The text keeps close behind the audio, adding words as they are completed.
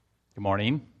Good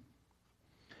morning.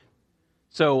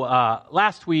 So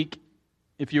last week,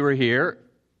 if you were here,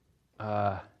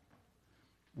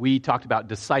 we talked about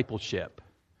discipleship.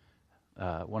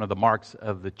 One of the marks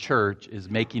of the church is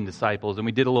making disciples. And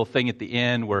we did a little thing at the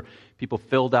end where people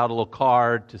filled out a little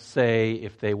card to say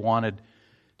if they wanted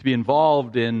to be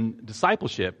involved in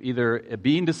discipleship, either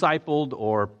being discipled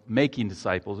or making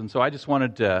disciples. And so I just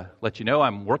wanted to let you know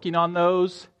I'm working on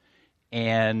those.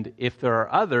 And if there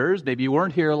are others, maybe you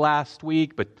weren't here last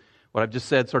week, but what I've just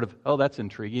said sort of, oh, that's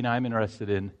intriguing, I'm interested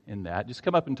in that, just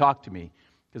come up and talk to me.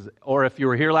 Or if you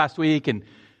were here last week and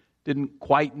didn't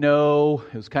quite know,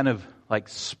 it was kind of like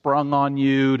sprung on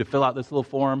you to fill out this little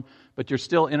form, but you're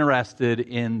still interested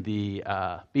in the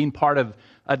being part of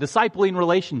a discipling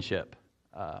relationship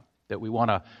that we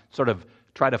want to sort of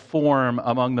try to form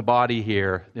among the body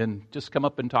here, then just come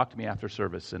up and talk to me after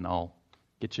service and I'll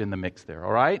get you in the mix there,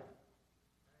 all right?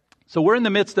 So we're in the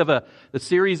midst of the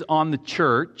series on the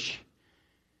church,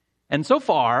 and so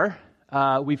far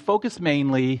we've focused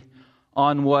mainly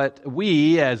on what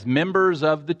we as members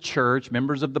of the church,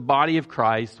 members of the body of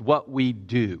Christ, what we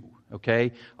do,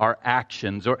 okay? Our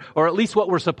actions, or at least what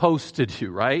we're supposed to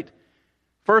do, right?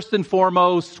 First and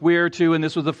foremost, we're to, and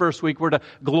this was the first week, we're to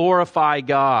glorify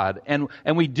God. And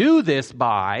we do this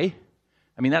by,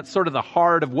 that's sort of the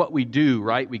heart of what we do,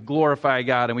 right? We glorify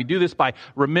God, and we do this by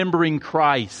remembering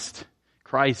Christ.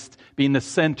 Christ being the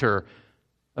center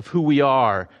of who we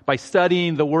are, by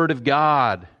studying the Word of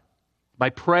God,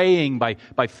 by praying, by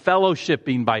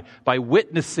fellowshipping, by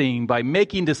witnessing, by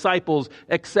making disciples,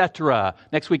 etc.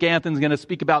 Next week, Anthony's going to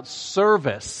speak about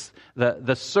service,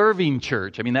 the serving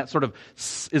church. That sort of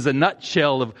is a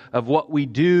nutshell of what we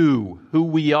do, who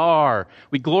we are.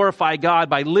 We glorify God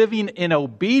by living in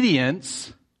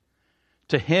obedience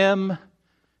to Him,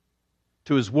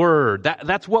 to His Word.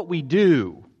 That's what we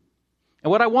do. And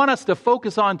what I want us to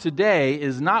focus on today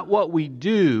is not what we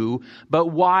do, but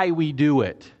why we do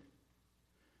it.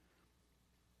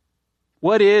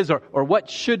 What is or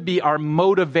what should be our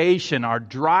motivation, our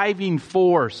driving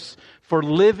force for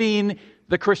living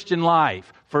the Christian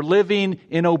life, for living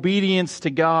in obedience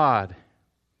to God?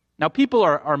 Now, people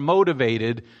are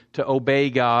motivated to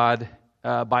obey God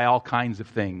by all kinds of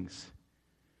things.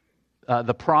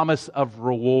 The promise of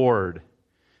reward,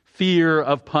 fear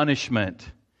of punishment,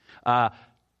 trying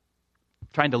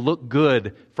to look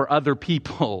good for other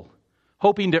people,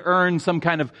 hoping to earn some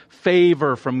kind of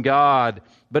favor from God.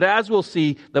 But as we'll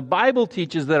see, the Bible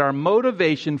teaches that our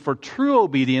motivation for true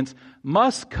obedience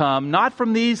must come not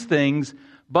from these things,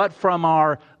 but from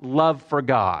our love for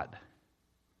God.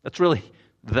 That's really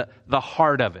the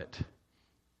heart of it.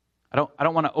 I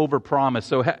don't want to overpromise.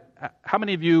 So how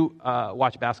many of you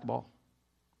watch basketball?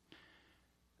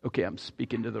 Okay, I'm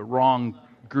speaking to the wrong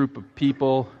group of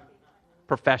people.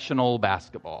 Professional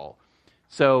basketball.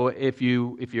 So if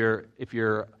you've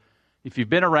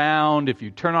been around, if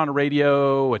you turn on a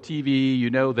radio, a TV, you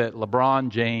know that LeBron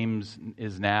James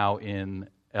is now in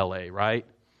LA, right?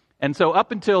 And so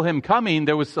up until him coming,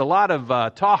 there was a lot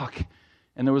of talk,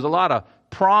 and there was a lot of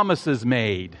promises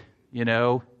made.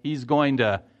 He's going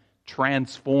to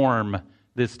transform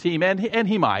this team, and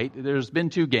he might. There's been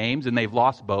 2 games, and they've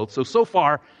lost both. So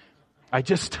far, I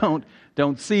just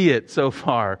don't see it so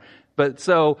far. But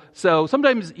so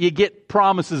sometimes you get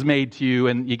promises made to you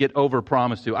and you get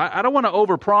overpromised to. I don't want to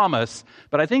overpromise,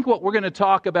 but I think what we're going to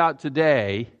talk about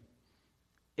today,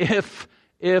 if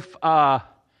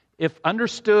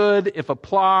understood, if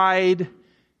applied,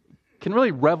 can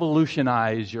really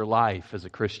revolutionize your life as a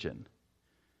Christian.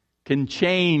 Can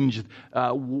change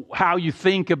how you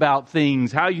think about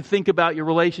things, how you think about your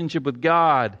relationship with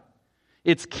God.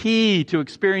 It's key to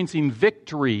experiencing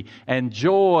victory and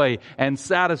joy and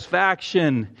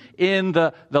satisfaction in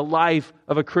the life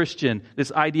of a Christian.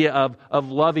 This idea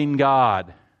of loving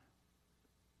God.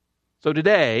 So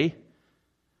today,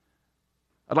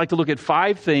 I'd like to look at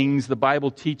 5 things the Bible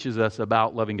teaches us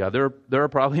about loving God. There are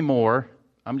probably more.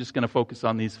 I'm just going to focus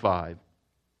on these 5.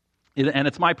 And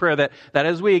it's my prayer that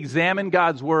as we examine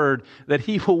God's Word, that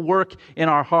He will work in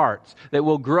our hearts, that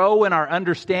we'll grow in our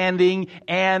understanding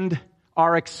and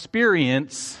our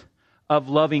experience of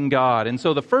loving God. And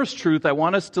so the first truth I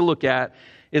want us to look at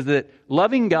is that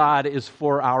loving God is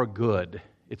for our good.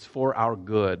 It's for our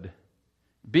good.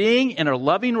 Being in a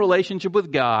loving relationship with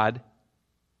God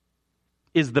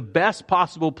is the best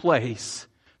possible place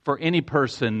for any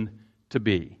person to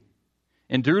be.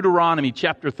 In Deuteronomy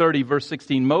chapter 30, verse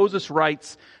 16, Moses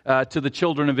writes to the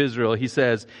children of Israel, he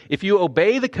says, "If you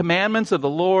obey the commandments of the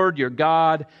Lord your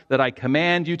God that I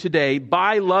command you today,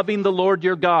 by loving the Lord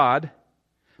your God,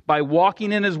 by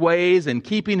walking in His ways and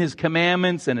keeping His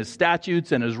commandments and His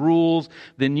statutes and His rules,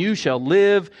 then you shall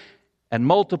live and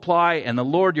multiply, and the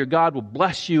Lord your God will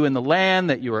bless you in the land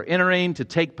that you are entering to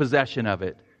take possession of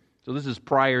it. So this is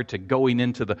prior to going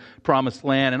into the promised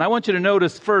land. And I want you to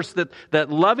notice first that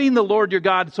loving the Lord your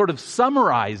God sort of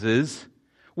summarizes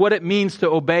what it means to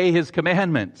obey His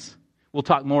commandments. We'll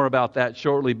talk more about that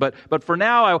shortly. But for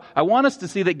now, I want us to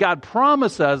see that God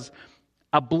promises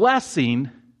a blessing.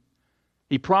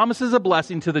 He promises a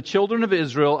blessing to the children of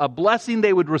Israel, a blessing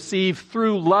they would receive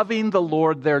through loving the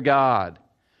Lord their God,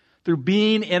 through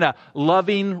being in a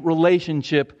loving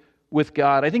relationship with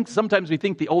God. I think sometimes we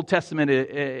think the Old Testament,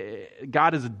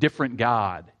 God is a different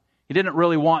God. He didn't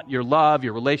really want your love,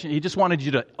 your relation. He just wanted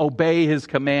you to obey His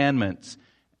commandments.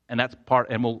 And that's part,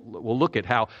 and we'll look at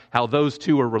how those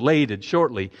two are related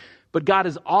shortly. But God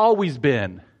has always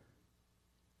been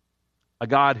a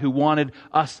God who wanted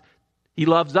us. He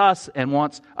loves us and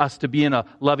wants us to be in a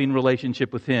loving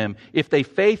relationship with Him. If they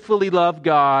faithfully love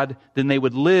God, then they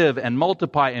would live and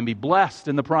multiply and be blessed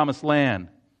in the promised land.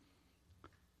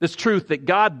 This truth that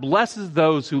God blesses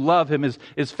those who love Him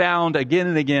is found again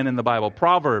and again in the Bible.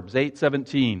 Proverbs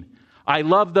 8:17. I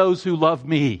love those who love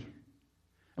me.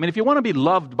 I mean, if you want to be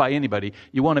loved by anybody,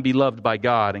 you want to be loved by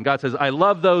God. And God says, I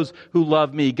love those who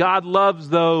love me. God loves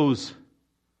those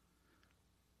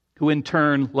who in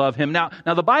turn love Him. Now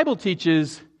the Bible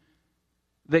teaches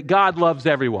that God loves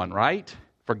everyone, right?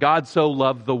 For God so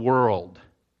loved the world.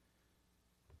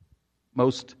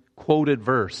 Most quoted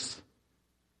verse.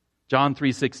 John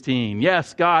 3:16.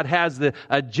 Yes, God has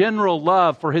a general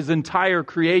love for His entire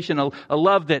creation, a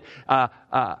love that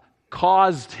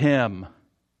caused Him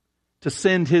to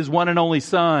send His one and only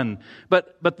Son.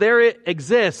 But there it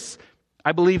exists,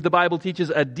 I believe the Bible teaches,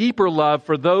 a deeper love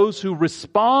for those who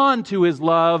respond to His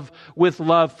love with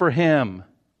love for Him.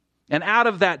 And out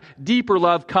of that deeper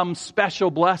love comes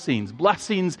special blessings,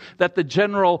 blessings that the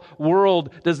general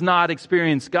world does not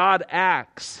experience. God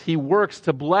acts, He works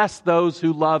to bless those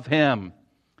who love Him.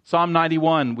 Psalm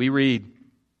 91, we read,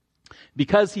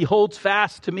 because He holds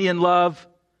fast to me in love,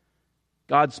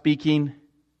 God speaking,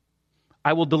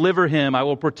 I will deliver him, I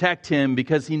will protect him,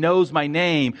 because he knows my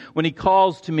name. When he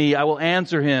calls to me, I will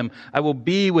answer him. I will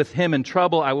be with him in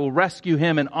trouble. I will rescue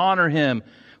him and honor him.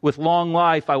 With long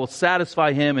life, I will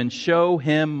satisfy him and show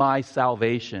him my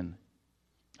salvation.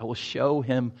 I will show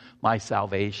him my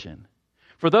salvation.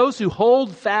 For those who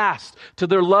hold fast to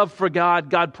their love for God,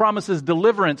 God promises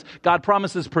deliverance. God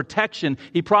promises protection.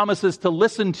 He promises to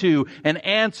listen to and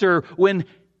answer when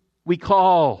we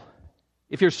call.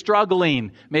 If you're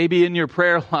struggling, maybe in your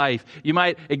prayer life, you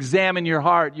might examine your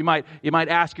heart. You might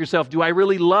ask yourself, do I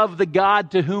really love the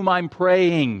God to whom I'm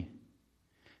praying?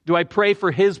 Do I pray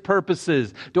for His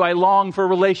purposes? Do I long for a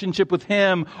relationship with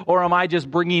Him? Or am I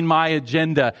just bringing my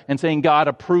agenda and saying, God,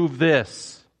 approve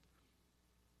this?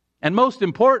 And most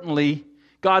importantly,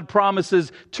 God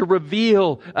promises to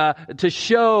reveal, to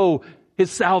show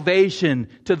His salvation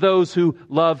to those who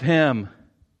love Him.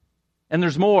 And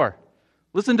there's more.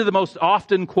 Listen to the most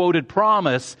often quoted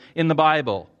promise in the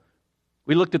Bible.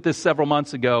 We looked at this several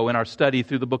months ago in our study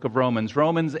through the book of Romans,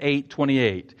 Romans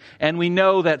 8:28. And we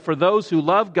know that for those who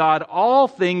love God, all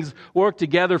things work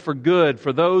together for good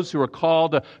for those who are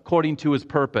called according to His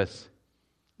purpose.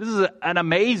 This is an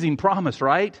amazing promise,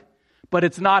 right? But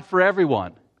it's not for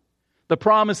everyone. The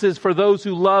promise is for those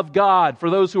who love God, for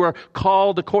those who are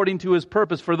called according to His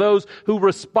purpose, for those who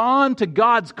respond to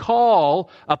God's call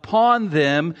upon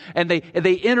them, and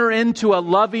they enter into a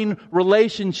loving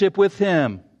relationship with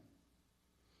Him.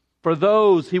 For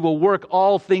those, He will work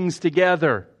all things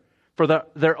together for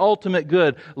their ultimate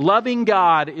good. Loving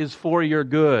God is for your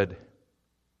good.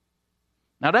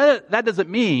 Now that doesn't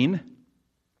mean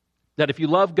that if you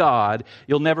love God,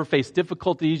 you'll never face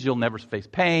difficulties, you'll never face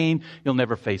pain, you'll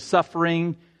never face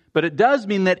suffering. But it does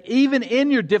mean that even in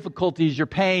your difficulties, your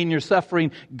pain, your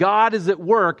suffering, God is at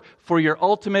work for your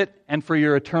ultimate and for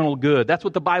your eternal good. That's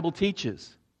what the Bible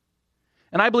teaches.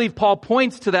 And I believe Paul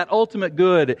points to that ultimate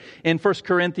good in 1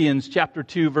 Corinthians chapter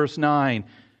 2, verse 9,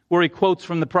 where he quotes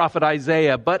from the prophet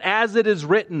Isaiah, "But as it is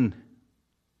written,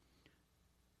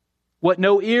 what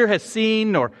no ear has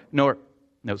seen, I'm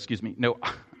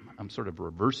sort of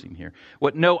reversing here.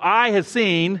 What no eye has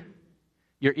seen,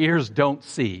 your ears don't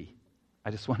see."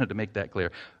 I just wanted to make that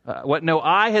clear. What no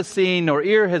eye has seen, nor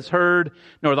ear has heard,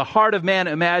 nor the heart of man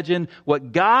imagined,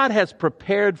 what God has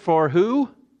prepared for who?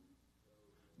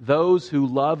 Those who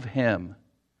love Him.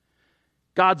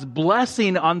 God's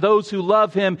blessing on those who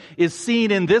love Him is seen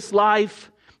in this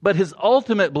life, but His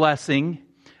ultimate blessing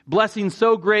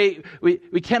so great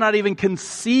we cannot even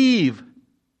conceive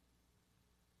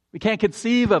We can't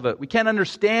conceive of it. We can't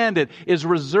understand it. Is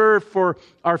reserved for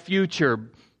our future.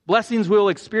 Blessings we'll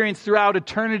experience throughout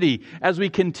eternity as we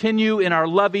continue in our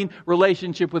loving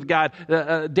relationship with God.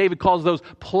 David calls those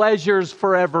pleasures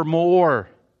forevermore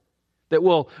that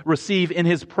we'll receive in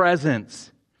His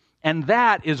presence. And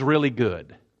that is really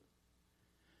good.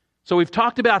 So we've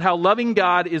talked about how loving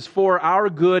God is for our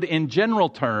good in general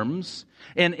terms,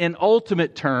 in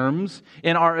ultimate terms,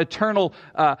 in our eternal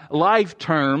life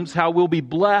terms, how we'll be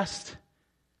blessed,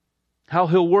 how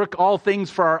He'll work all things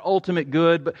for our ultimate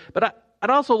good. But I'd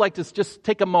also like to just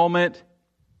take a moment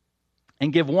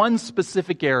and give one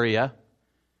specific area,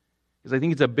 because I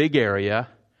think it's a big area,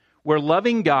 where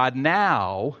loving God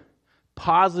now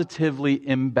positively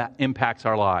impacts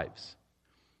our lives.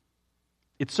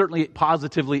 It certainly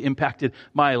positively impacted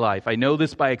my life. I know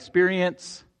this by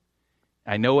experience.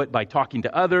 I know it by talking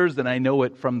to others, and I know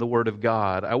it from the Word of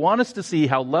God. I want us to see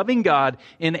how loving God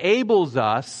enables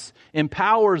us,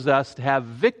 empowers us to have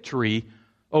victory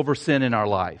over sin in our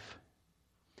life.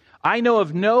 I know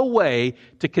of no way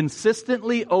to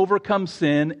consistently overcome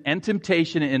sin and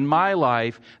temptation in my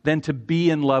life than to be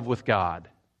in love with God.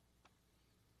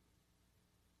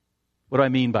 What do I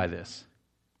mean by this?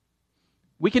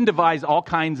 We can devise all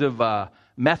kinds of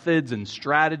methods and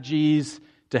strategies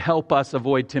to help us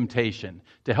avoid temptation,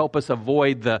 to help us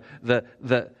avoid the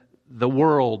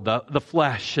world, the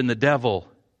flesh, and the devil.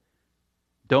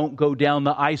 Don't go down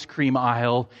the ice cream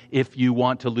aisle if you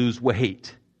want to lose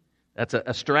weight. That's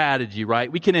a strategy, right?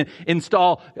 We can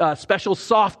install special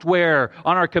software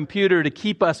on our computer to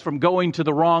keep us from going to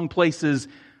the wrong places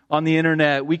on the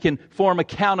internet. We can form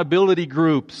accountability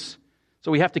groups.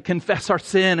 So we have to confess our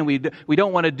sin, and we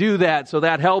don't want to do that, so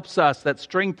that helps us, that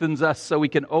strengthens us so we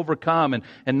can overcome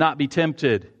and not be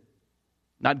tempted,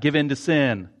 not give in to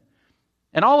sin.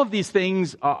 And all of these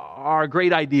things are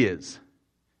great ideas,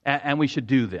 and we should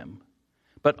do them.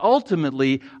 But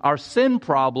ultimately, our sin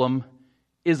problem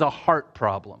is a heart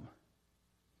problem.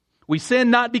 We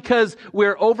sin not because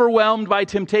we're overwhelmed by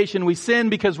temptation. We sin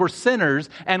because we're sinners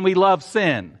and we love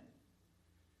sin.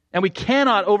 And we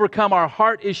cannot overcome our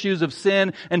heart issues of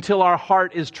sin until our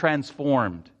heart is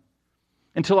transformed.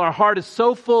 Until our heart is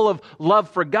so full of love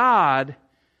for God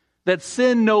that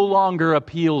sin no longer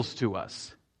appeals to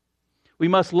us. We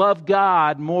must love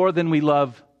God more than we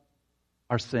love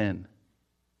our sin.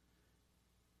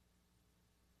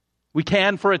 We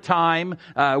can, for a time,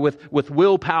 with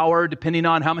willpower, depending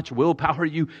on how much willpower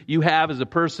you have as a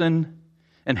person,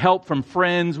 and help from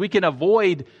friends, we can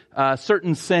avoid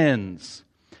certain sins.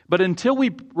 But until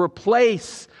we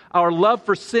replace our love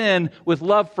for sin with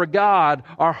love for God,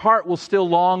 our heart will still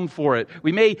long for it.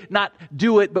 We may not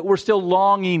do it, but we're still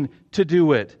longing to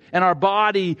do it. And our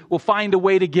body will find a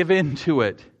way to give in to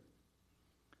it.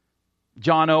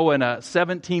 John Owen, a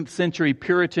 17th century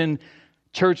Puritan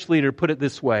church leader, put it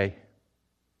this way: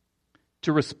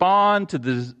 to respond to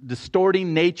the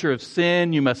distorting nature of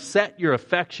sin, you must set your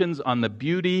affections on the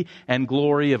beauty and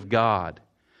glory of God,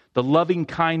 the loving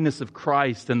kindness of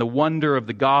Christ, and the wonder of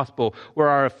the gospel. Where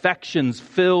our affections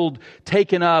filled,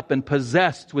 taken up, and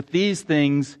possessed with these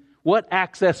things, what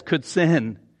access could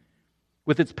sin,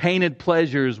 with its painted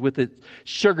pleasures, with its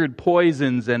sugared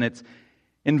poisons, and its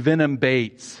envenomed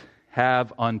baits,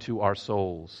 have unto our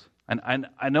souls? And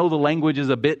I know the language is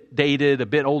a bit dated, a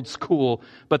bit old school,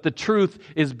 but the truth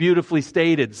is beautifully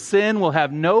stated. Sin will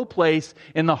have no place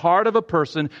in the heart of a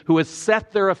person who has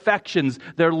set their affections,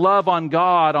 their love on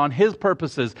God, on His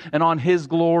purposes, and on His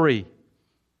glory.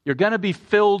 You're going to be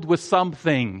filled with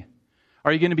something.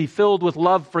 Are you going to be filled with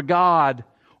love for God,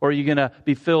 or are you going to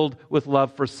be filled with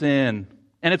love for sin?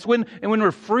 And it's when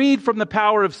we're freed from the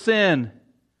power of sin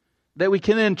that we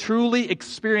can then truly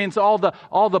experience all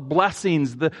the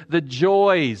blessings, the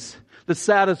joys, the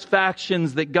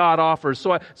satisfactions that God offers.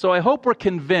 So I hope we're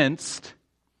convinced,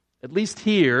 at least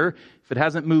here, if it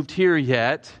hasn't moved here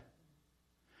yet,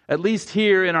 at least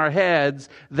here in our heads,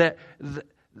 that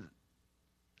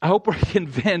I hope we're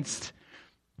convinced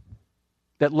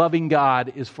that loving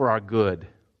God is for our good.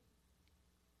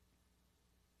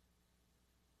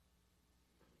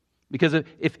 Because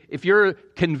if you're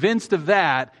convinced of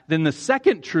that, then the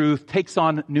second truth takes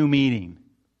on new meaning.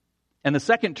 And the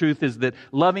second truth is that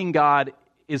loving God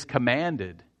is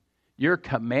commanded. You're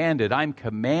commanded. I'm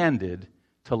commanded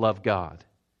to love God.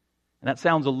 And that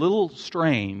sounds a little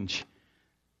strange,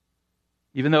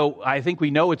 even though I think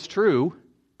we know it's true.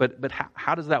 But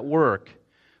how does that work?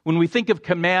 When we think of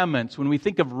commandments, when we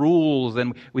think of rules,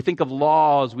 and we think of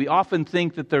laws, we often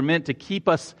think that they're meant to keep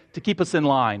us in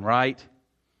line, right?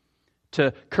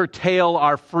 To curtail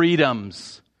our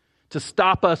freedoms, to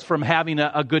stop us from having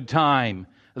a good time.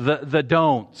 the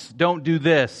don'ts. Don't do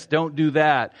this, don't do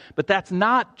that. But that's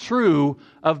not true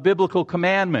of biblical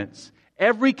commandments.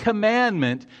 Every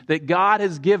commandment that God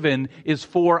has given is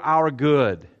for our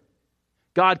good.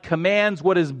 God commands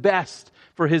what is best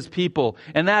for His people.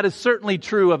 And that is certainly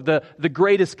true of the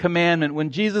greatest commandment.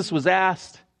 When Jesus was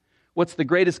asked, what's the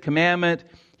greatest commandment?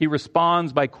 He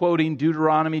responds by quoting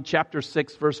Deuteronomy chapter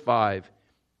 6, verse 5.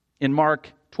 In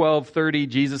Mark 12:30,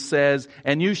 Jesus says,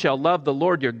 "And you shall love the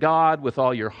Lord your God with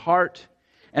all your heart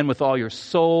and with all your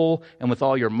soul and with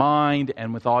all your mind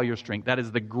and with all your strength." That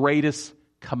is the greatest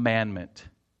commandment.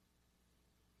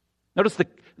 Notice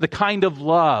the kind of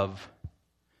love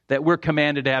that we're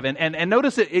commanded to have. And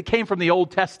notice it came from the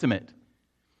Old Testament.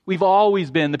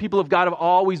 The people of God have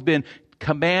always been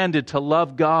commanded to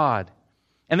love God.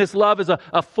 And this love is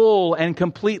a full and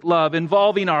complete love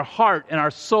involving our heart and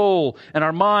our soul and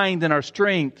our mind and our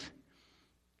strength.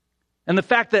 And the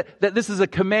fact that this is a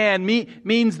command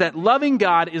means that loving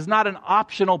God is not an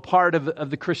optional part of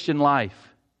the Christian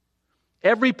life.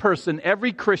 Every person,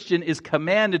 every Christian is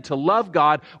commanded to love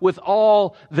God with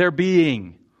all their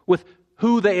being, with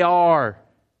who they are.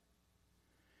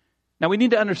 Now we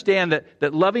need to understand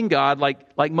that loving God,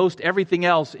 like most everything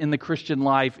else in the Christian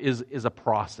life, is a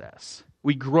process.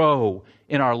 We grow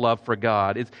in our love for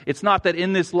God. It's not that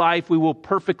in this life we will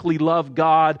perfectly love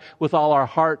God with all our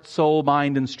heart, soul,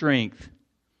 mind, and strength.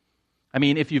 I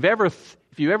mean, if you ever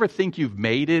think you've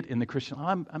made it in the Christian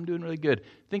life, I'm doing really good.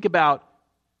 Think about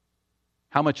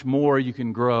how much more you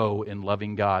can grow in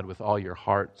loving God with all your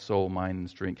heart, soul, mind, and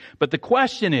strength. But the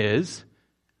question is,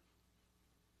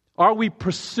 are we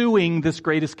pursuing this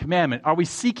greatest commandment? Are we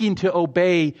seeking to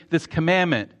obey this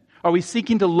commandment? Are we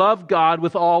seeking to love God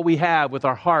with all we have, with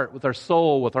our heart, with our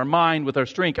soul, with our mind, with our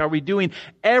strength? Are we doing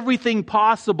everything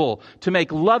possible to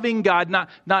make loving God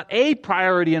not a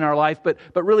priority in our life, but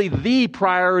really the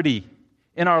priority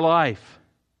in our life?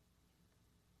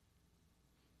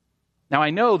 Now I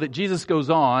know that Jesus goes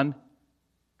on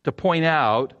to point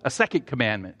out a second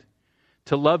commandment,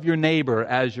 to love your neighbor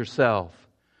as yourself.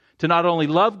 To not only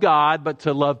love God, but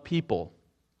to love people.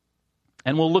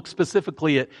 And we'll look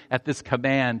specifically at this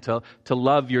command to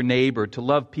love your neighbor, to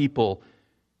love people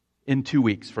in 2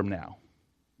 weeks from now.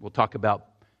 We'll talk about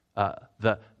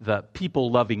the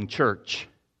people-loving church.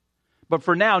 But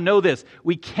for now, know this.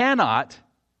 We cannot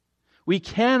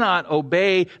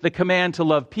obey the command to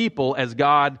love people as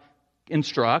God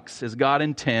instructs, as God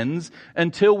intends,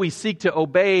 until we seek to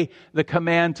obey the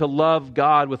command to love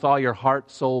God with all your heart,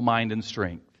 soul, mind, and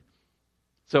strength.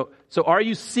 So are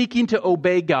you seeking to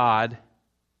obey God,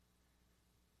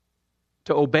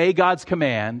 to obey God's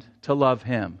command, to love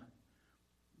Him?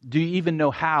 Do you even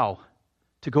know how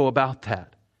to go about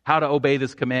that? How to obey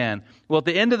this command? Well, at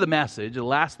the end of the message, the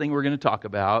last thing we're going to talk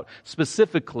about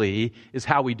specifically is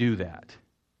how we do that.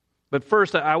 But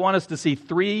first, I want us to see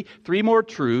three more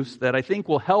truths that I think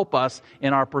will help us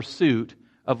in our pursuit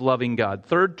of loving God.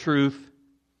 Third truth,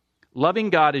 loving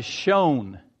God is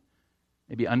shown,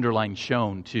 maybe underline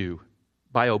shown too,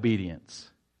 by obedience.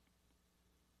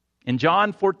 In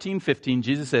John 14:15,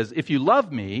 Jesus says, "If you love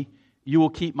me, you will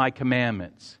keep my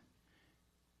commandments."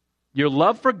 Your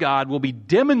love for God will be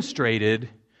demonstrated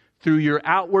through your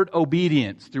outward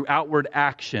obedience, through outward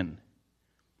action.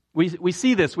 We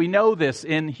see this, we know this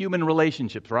in human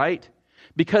relationships, right?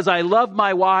 Because I love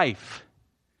my wife,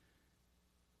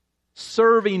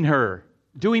 serving her,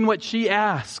 doing what she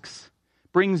asks,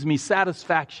 brings me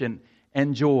satisfaction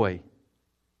and joy.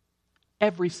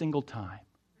 Every single time.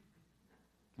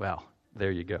 Well,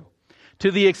 there you go. To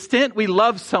the extent we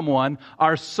love someone,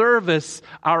 our service,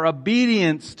 our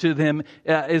obedience to them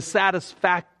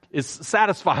satisfies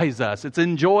us. It's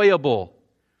enjoyable.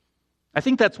 I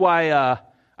think that's why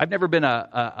I've never been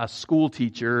a school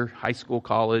teacher, high school,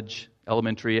 college,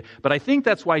 elementary, but I think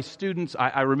that's why students,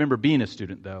 I remember being a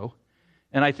student though,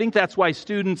 and I think that's why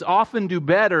students often do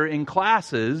better in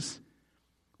classes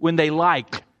when they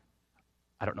like,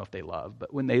 I don't know if they love,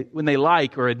 but when they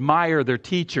like or admire their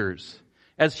teachers.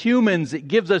 As humans, it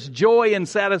gives us joy and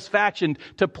satisfaction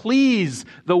to please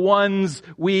the ones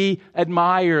we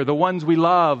admire, the ones we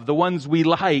love, the ones we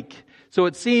like. So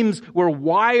it seems we're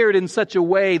wired in such a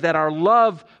way that our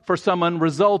love for someone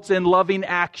results in loving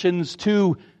actions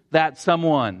to that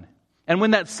someone. And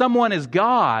when that someone is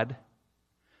God,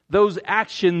 those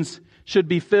actions should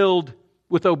be filled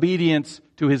with obedience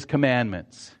to His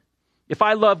commandments. If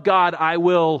I love God, I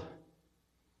will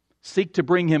seek to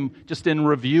bring Him, just in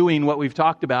reviewing what we've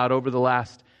talked about over the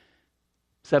last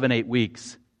 7-8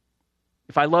 weeks.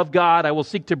 If I love God, I will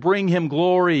seek to bring Him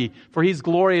glory, for He's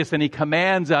glorious and He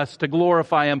commands us to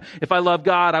glorify Him. If I love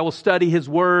God, I will study His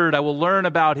Word. I will learn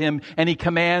about Him, and He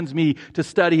commands me to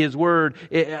study His Word.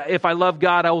 If I love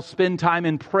God, I will spend time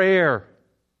in prayer,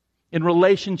 in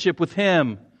relationship with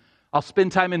Him. I'll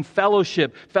spend time in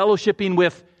fellowshipping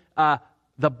with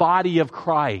the body of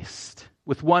Christ,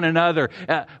 with one another.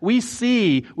 We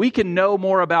can know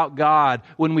more about God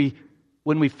when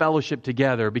we fellowship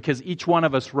together, because each one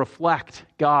of us reflect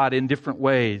God in different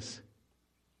ways.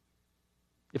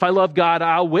 If I love God,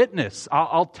 I'll witness.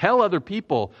 I'll tell other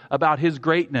people about His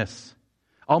greatness.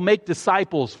 I'll make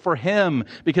disciples for Him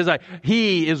because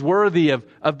He is worthy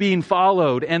of being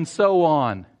followed, and so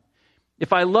on.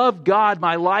 If I love God,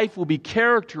 my life will be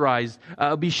characterized,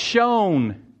 be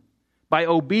shown by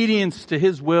obedience to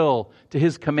His will, to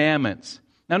His commandments.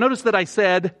 Now notice that I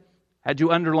said, had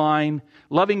you underline,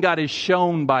 loving God is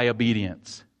shown by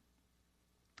obedience.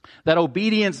 That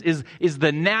obedience is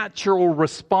the natural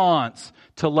response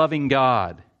to loving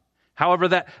God. However,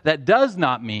 that does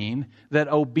not mean that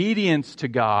obedience to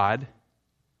God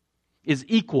is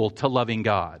equal to loving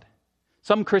God.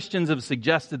 Some Christians have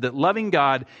suggested that loving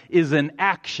God is an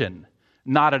action,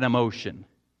 not an emotion.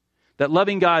 That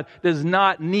loving God does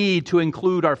not need to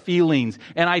include our feelings.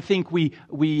 And I think we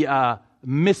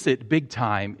miss it big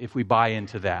time if we buy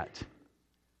into that.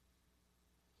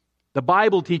 The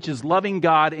Bible teaches loving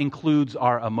God includes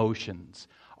our emotions,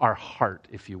 our heart,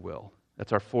 if you will.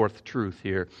 That's our fourth truth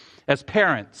here. As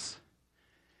parents,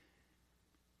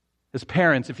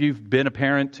 if you've been a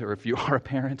parent or if you are a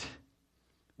parent,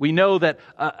 we know that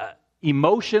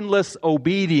emotionless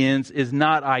obedience is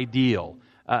not ideal,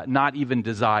 not even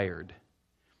desired.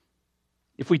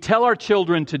 If we tell our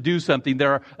children to do something,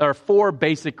 there are four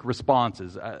basic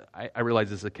responses. I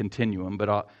realize it's a continuum,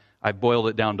 but I boiled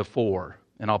it down to four,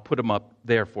 and I'll put them up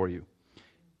there for you.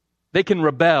 They can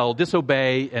rebel,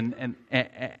 disobey,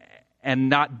 and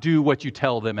not do what you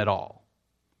tell them at all.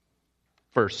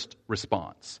 First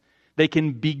response. They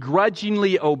can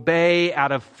begrudgingly obey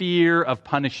out of fear of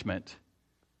punishment.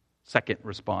 Second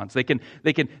response. They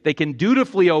can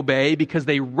dutifully obey because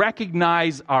they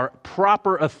recognize our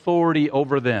proper authority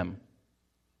over them.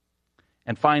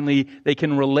 And finally, they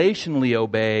can relationally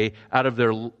obey out of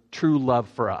their true love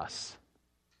for us.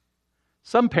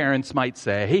 Some parents might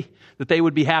say that they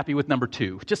would be happy with number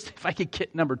two. Just if I could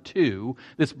get number two,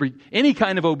 any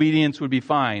kind of obedience would be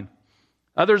fine.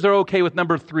 Others are okay with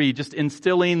number three, just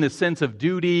instilling the sense of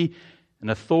duty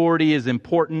and authority is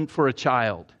important for a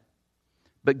child.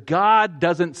 But God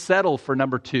doesn't settle for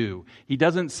number two. He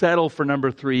doesn't settle for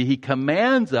number three. He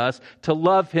commands us to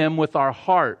love Him with our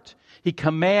heart. He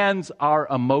commands our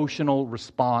emotional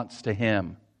response to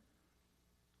Him.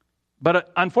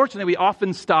 But unfortunately, we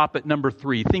often stop at number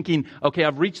three, thinking, okay,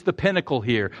 I've reached the pinnacle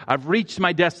here. I've reached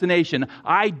my destination.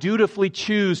 I dutifully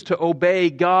choose to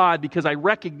obey God because I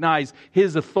recognize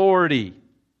His authority.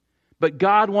 But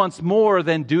God wants more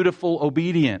than dutiful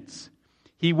obedience.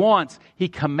 He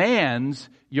commands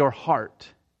your heart.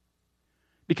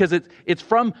 Because it's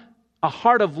from a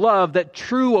heart of love that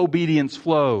true obedience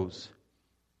flows.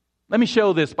 Let me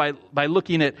show this by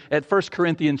looking at 1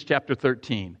 Corinthians chapter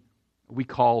 13. We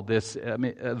call this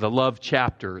the love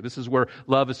chapter. This is where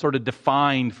love is sort of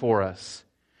defined for us.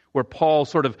 Where Paul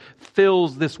sort of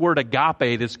fills this word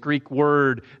agape, this Greek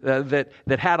word that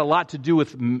had a lot to do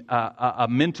with a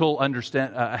mental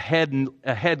understand, a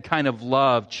head kind of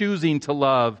love, choosing to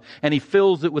love, and he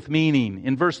fills it with meaning.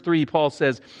 In verse 3, Paul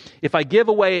says, "If I give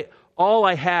away all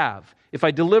I have, if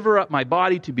I deliver up my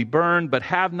body to be burned, but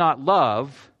have not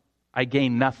love, I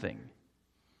gain nothing."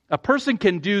 A person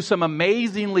can do some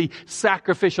amazingly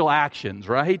sacrificial actions,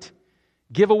 right?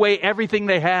 Give away everything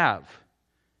they have.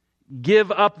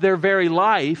 Give up their very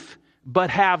life, but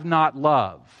have not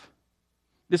love.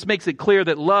 This makes it clear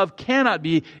that love cannot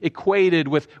be equated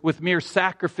with mere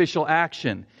sacrificial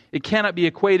action. It cannot be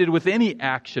equated with any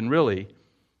action, really.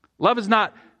 Love is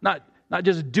not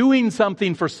just doing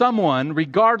something for someone,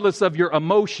 regardless of your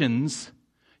emotions,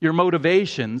 your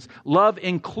motivations. Love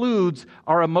includes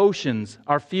our emotions,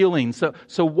 our feelings.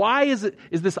 So why is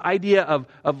this idea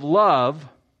of love,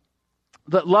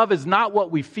 that love is not what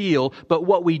we feel, but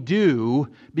what we do,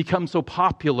 become so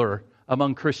popular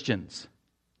among Christians?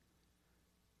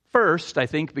 First, I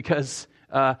think because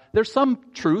there's some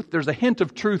truth, there's a hint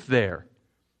of truth there.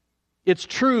 It's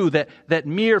true that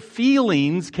mere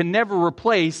feelings can never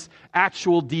replace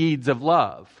actual deeds of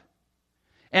love.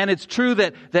 And it's true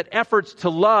that efforts to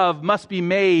love must be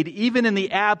made even in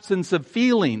the absence of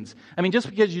feelings. I mean, just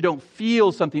because you don't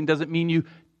feel something doesn't mean you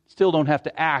still don't have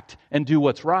to act and do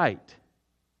what's right.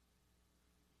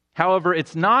 However,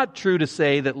 it's not true to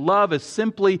say that love is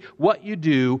simply what you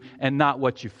do and not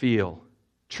what you feel.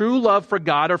 True love for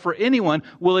God or for anyone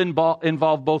will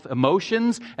involve both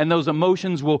emotions, and those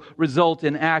emotions will result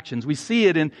in actions. We see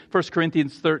it in 1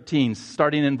 Corinthians 13,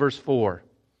 starting in verse 4.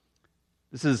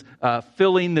 This is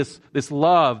filling this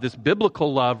love, this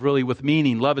biblical love, really with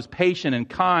meaning. Love is patient and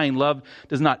kind. Love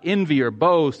does not envy or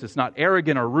boast. It's not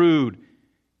arrogant or rude.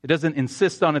 It doesn't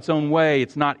insist on its own way.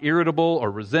 It's not irritable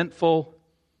or resentful.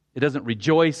 It doesn't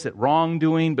rejoice at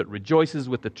wrongdoing, but rejoices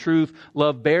with the truth.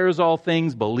 Love bears all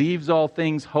things, believes all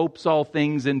things, hopes all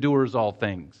things, endures all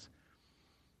things.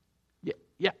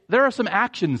 Yeah, there are some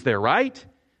actions there, right?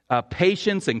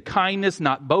 Patience and kindness,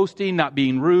 not boasting, not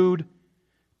being rude.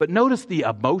 But notice the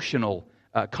emotional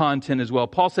content as well.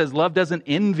 Paul says love doesn't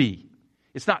envy.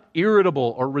 It's not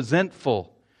irritable or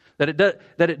resentful. That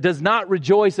it does not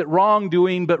rejoice at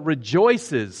wrongdoing, but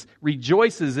rejoices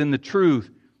in the truth.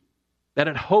 That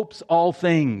it hopes all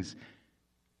things.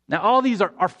 Now, all these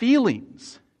are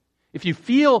feelings. If you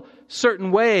feel a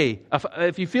certain way,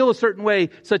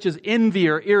 such as envy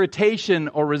or irritation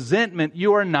or resentment,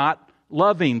 you are not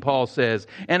loving, Paul says.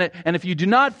 And if you do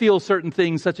not feel certain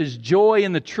things, such as joy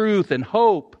in the truth and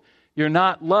hope, you're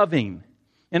not loving.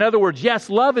 In other words, yes,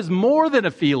 love is more than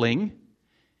a feeling.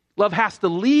 Love has to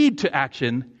lead to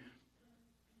action.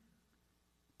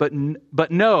 But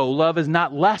no, love is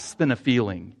not less than a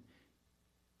feeling.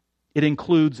 It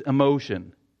includes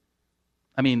emotion.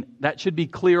 I mean, that should be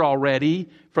clear already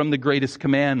from the greatest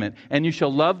commandment. And you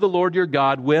shall love the Lord your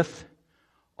God with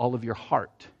all of your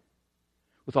heart,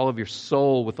 with all of your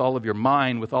soul, with all of your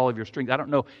mind, with all of your strength. I don't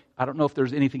know if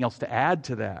there's anything else to add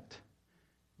to that.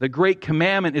 The great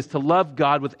commandment is to love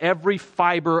God with every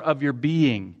fiber of your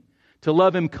being, to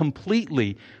love Him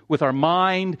completely with our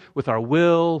mind, with our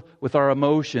will, with our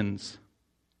emotions.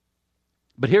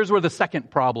 But here's where the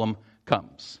second problem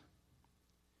comes.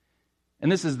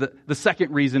 And this is the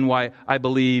second reason why I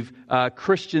believe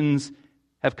Christians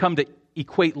have come to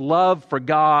equate love for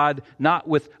God not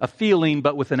with a feeling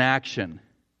but with an action.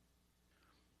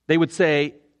 They would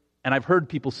say, and I've heard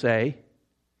people say,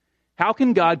 how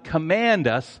can God command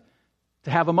us to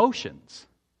have emotions?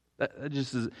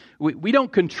 We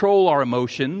don't control our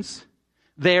emotions.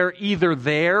 They're either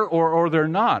there or they're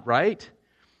not, right?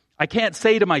 I can't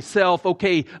say to myself,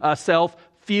 okay, self,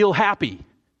 feel happy.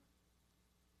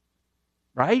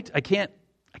 Right? I can't.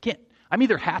 I'm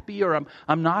either happy or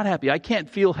I'm not happy. I can't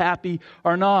feel happy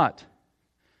or not.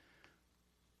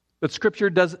 But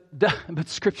Scripture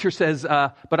says,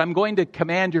 but I'm going to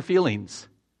command your feelings.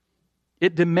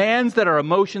 It demands that our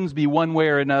emotions be one way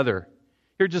or another.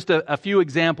 Here are just a few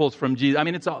examples from Jesus. I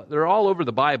mean, they're all over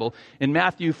the Bible. In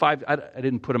Matthew 5, I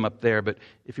didn't put them up there, but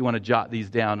if you want to jot these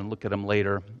down and look at them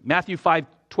later. Matthew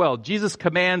 5:12, Jesus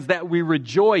commands that we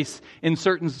rejoice in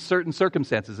certain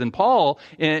circumstances. And Paul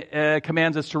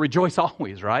commands us to rejoice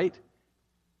always, right?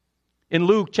 In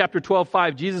Luke chapter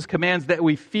 12:5, Jesus commands that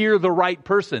we fear the right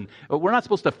person. But we're not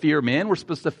supposed to fear men, we're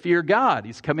supposed to fear God.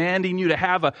 He's commanding you to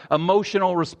have an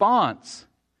emotional response.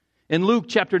 In Luke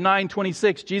chapter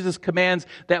 9:26, Jesus commands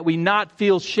that we not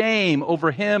feel shame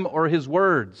over Him or His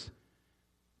words.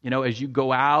 You know, as you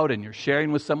go out and you're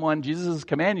sharing with someone, Jesus is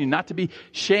commanding you not to be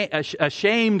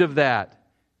ashamed of that.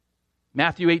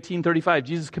 Matthew 18:35,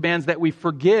 Jesus commands that we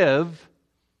forgive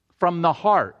from the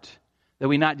heart. That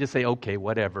we not just say, okay,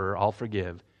 whatever, I'll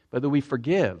forgive. But that we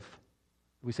forgive.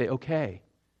 We say, okay.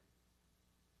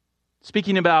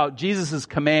 Speaking about Jesus'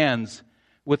 commands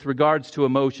with regards to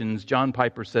emotions, John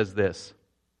Piper says this.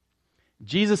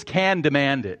 Jesus can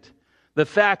demand it. The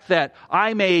fact that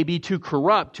I may be too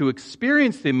corrupt to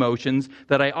experience the emotions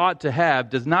that I ought to have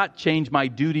does not change my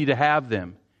duty to have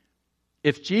them.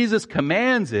 If Jesus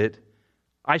commands it,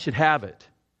 I should have it.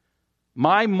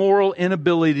 My moral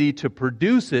inability to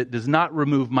produce it does not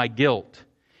remove my guilt.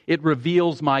 It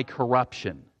reveals my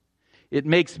corruption. It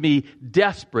makes me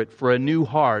desperate for a new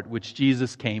heart, which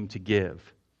Jesus came to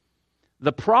give.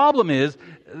 The problem is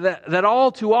that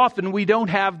all too often we don't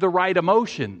have the right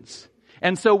emotions.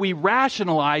 And so we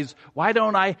rationalize, why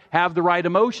don't I have the right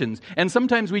emotions? And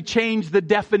sometimes we change the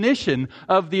definition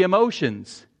of the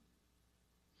emotions.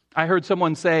 I heard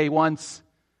someone say once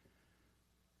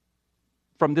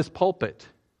from this pulpit,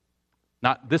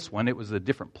 not this one, it was a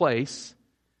different place,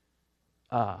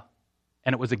 and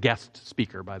it was a guest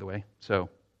speaker, by the way, so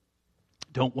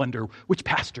don't wonder which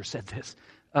pastor said this.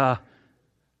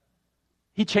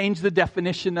 He changed the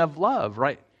definition of love,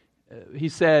 right? He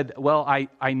said, well,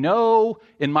 I know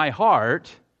in my heart,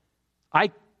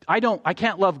 I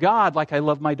can't love God like I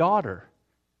love my daughter.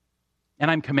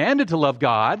 And I'm commanded to love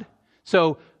God.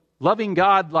 So loving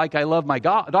God like I love my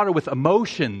daughter with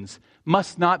emotions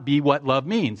must not be what love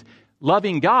means.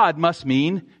 Loving God must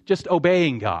mean just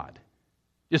obeying God,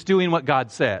 just doing what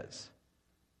God says.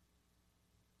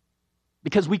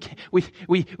 Because we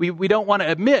don't want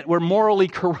to admit we're morally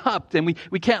corrupt, and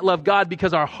we can't love God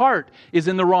because our heart is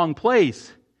in the wrong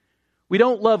place. We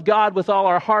don't love God with all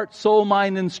our heart, soul,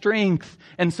 mind, and strength.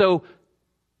 And so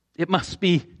it must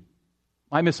be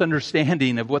my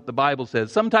misunderstanding of what the Bible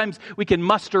says. Sometimes we can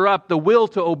muster up the will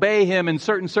to obey Him in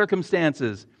certain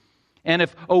circumstances. And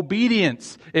if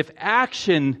obedience, if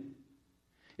action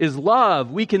is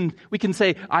love, we can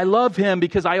say, I love Him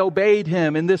because I obeyed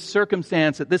Him in this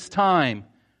circumstance at this time.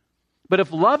 But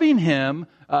if loving Him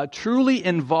truly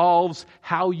involves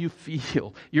how you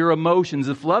feel, your emotions,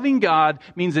 if loving God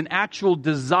means an actual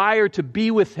desire to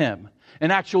be with Him, an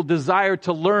actual desire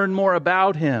to learn more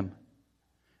about Him,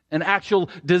 an actual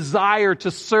desire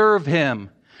to serve Him,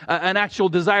 an actual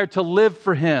desire to live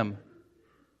for Him,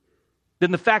 then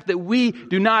the fact that we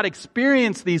do not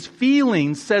experience these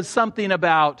feelings says something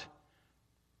about,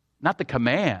 not the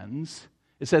commands,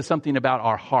 it says something about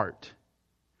our heart.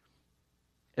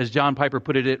 As John Piper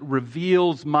put it, it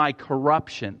reveals my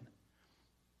corruption.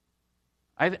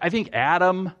 I think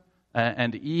Adam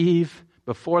and Eve,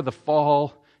 before the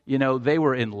fall, they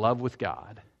were in love with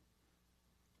God.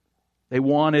 They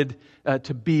wanted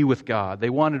to be with God.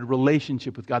 They wanted a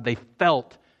relationship with God. They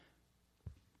felt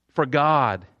for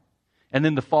God. And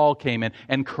then the fall came in,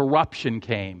 and corruption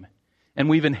came. And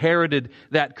we've inherited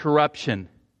that corruption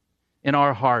in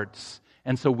our hearts.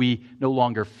 And so we no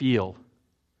longer feel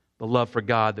the love for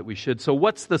God that we should. So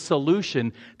what's the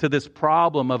solution to this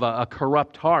problem of a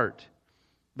corrupt heart?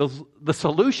 The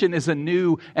solution is a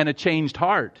new and a changed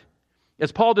heart.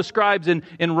 As Paul describes in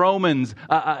Romans,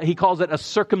 he calls it a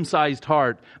circumcised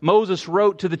heart. Moses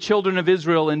wrote to the children of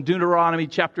Israel in Deuteronomy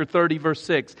chapter 30, verse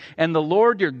 6, "And the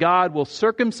Lord your God will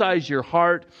circumcise your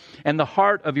heart and the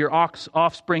heart of your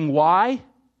offspring." Why?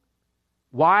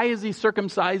 Why is He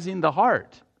circumcising the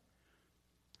heart?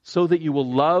 So that you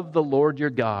will love the Lord your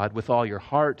God with all your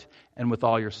heart and with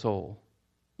all your soul.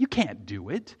 You can't do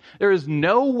it. There is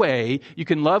no way you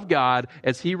can love God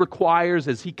as He requires,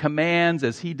 as He commands,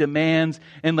 as He demands,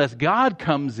 unless God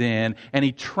comes in and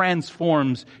He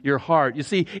transforms your heart. You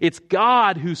see, it's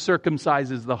God who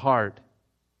circumcises the heart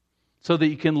so that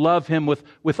you can love Him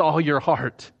with all your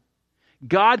heart.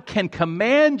 God can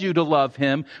command you to love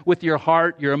Him with your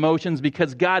heart, your emotions,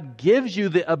 because God gives you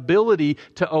the ability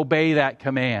to obey that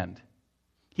command.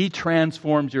 He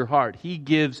transforms your heart. He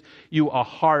gives you a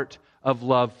heart of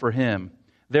love for Him.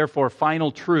 Therefore,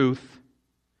 final truth,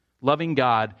 loving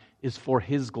God is for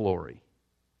His glory.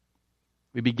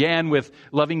 We began with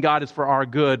loving God is for our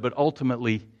good, but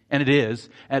ultimately, and it is,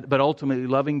 but ultimately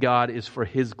loving God is for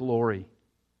His glory.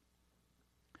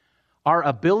 Our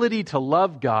ability to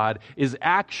love God is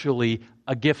actually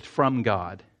a gift from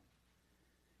God.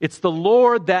 It's the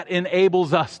Lord that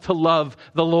enables us to love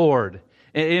the Lord.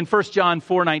 In 1 John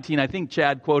 4:19, I think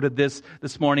Chad quoted this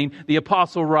morning, the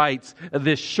apostle writes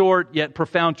this short yet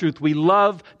profound truth: we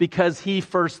love because He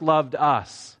first loved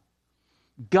us.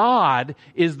 God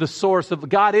is the source of,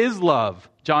 God is love.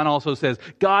 John also says,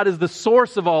 God is the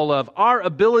source of all love. Our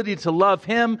ability to love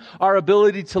Him, our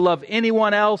ability to love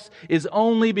anyone else is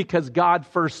only because God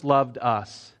first loved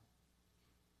us.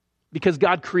 Because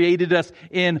God created us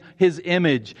in His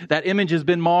image. That image has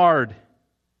been marred.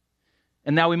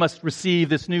 And now we must receive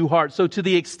this new heart. So to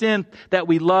the extent that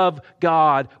we love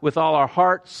God with all our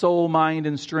heart, soul, mind,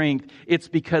 and strength, it's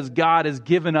because God has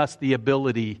given us the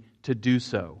ability to do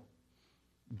so.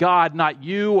 God, not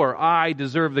you or I,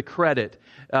 deserve the credit,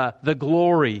 the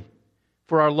glory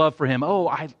for our love for Him. Oh,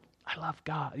 I love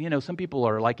God. Some people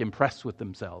are like impressed with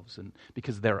themselves and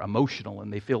because they're emotional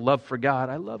and they feel love for God.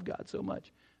 I love God so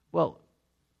much. Well,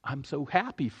 I'm so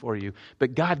happy for you.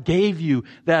 But God gave you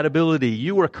that ability.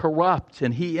 You were corrupt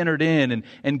and He entered in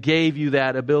and gave you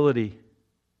that ability.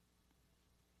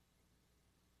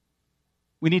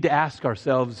 We need to ask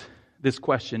ourselves this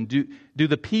question. Do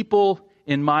the people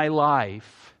in my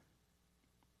life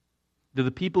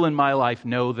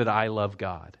know that I love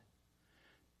God?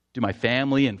 Do my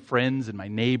family and friends and my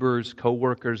neighbors,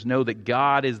 co-workers know that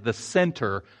God is the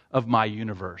center of my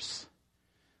universe?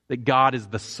 That God is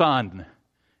the sun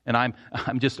and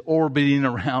I'm just orbiting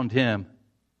around Him?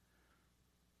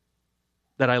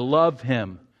 That I love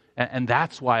Him and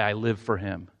that's why I live for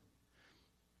Him.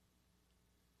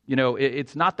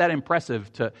 It's not that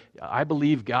impressive I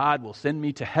believe God will send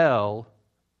me to hell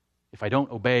if I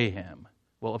don't obey Him.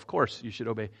 Well, of course you should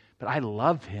obey. But I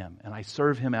love Him and I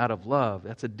serve Him out of love.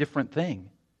 That's a different thing.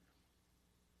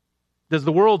 Does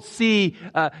the world see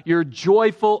your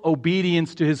joyful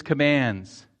obedience to His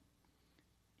commands?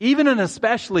 Even and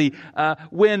especially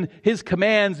when His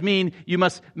commands mean you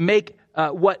must make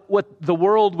what the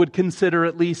world would consider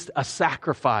at least a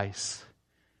sacrifice.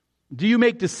 Do you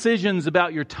make decisions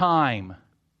about your time,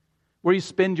 where you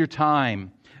spend your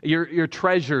time, your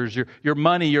treasures, your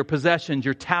money, your possessions,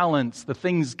 your talents, the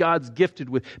things God's gifted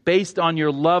with, based on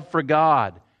your love for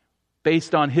God,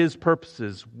 based on His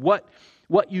purposes? What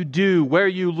you do, where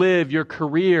you live, your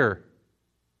career,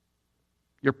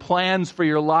 your plans for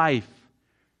your life,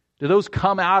 do those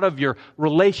come out of your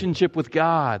relationship with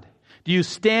God? Do you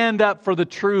stand up for the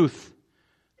truth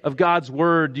of God's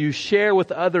Word? Do you share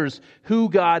with others who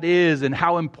God is and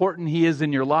how important He is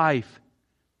in your life?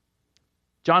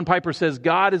 John Piper says,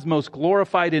 God is most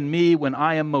glorified in me when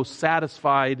I am most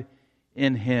satisfied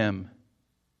in Him.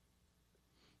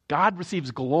 God receives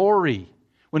glory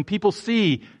when people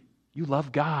see you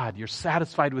love God, you're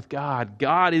satisfied with God.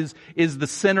 God is the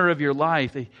center of your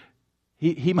life.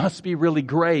 He must be really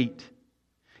great.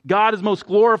 God is most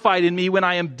glorified in me when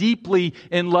I am deeply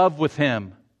in love with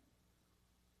Him.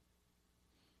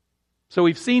 So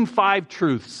we've seen 5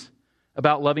 truths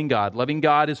about loving God. Loving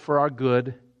God is for our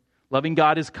good. Loving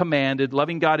God is commanded.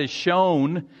 Loving God is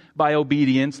shown by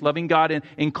obedience. Loving God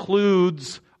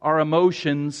includes our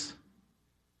emotions.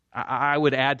 I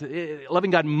would add,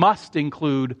 loving God must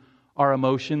include our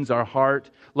emotions, our heart.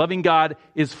 Loving God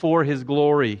is for His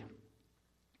glory.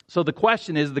 So the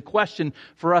question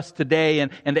for us today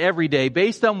and every day,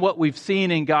 based on what we've seen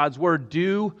in God's Word,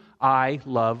 do I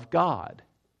love God?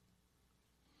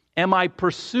 Am I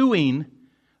pursuing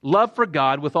love for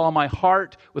God with all my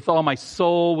heart, with all my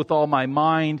soul, with all my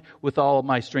mind, with all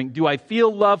my strength? Do I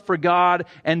feel love for God,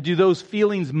 and do those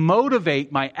feelings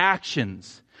motivate my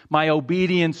actions, my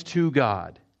obedience to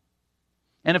God?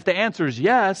 And if the answer is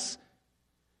yes,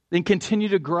 then continue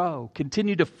to grow,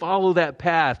 continue to follow that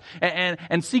path,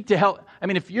 and seek to help. I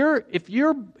mean, if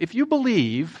you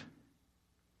believe,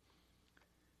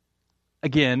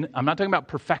 again, I'm not talking about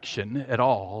perfection at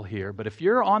all here, but if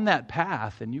you're on that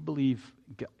path and you believe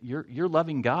you're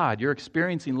loving God, you're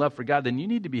experiencing love for God, then you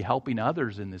need to be helping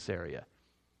others in this area.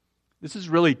 This is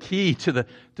really key to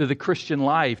the Christian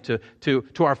life, to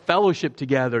our fellowship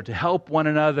together, to help one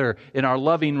another in our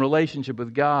loving relationship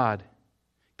with God.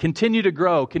 Continue to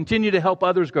grow. Continue to help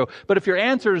others grow. But if your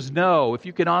answer is no, if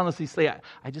you can honestly say,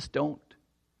 I just don't,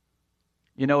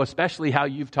 especially how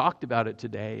you've talked about it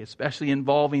today, especially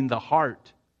involving the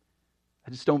heart, I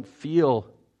just don't feel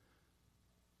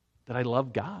that I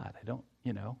love God. I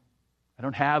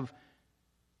don't have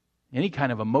any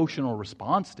kind of emotional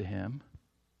response to Him.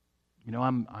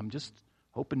 I'm just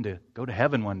hoping to go to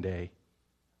heaven one day.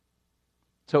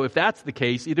 So if that's the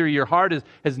case, either your heart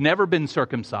has never been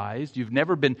circumcised, you've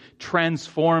never been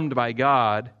transformed by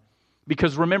God,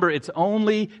 because remember, it's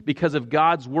only because of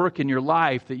God's work in your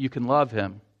life that you can love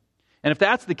Him. And if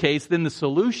that's the case, then the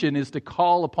solution is to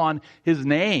call upon His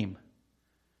name,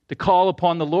 to call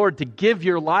upon the Lord, to give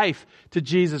your life to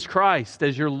Jesus Christ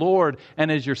as your Lord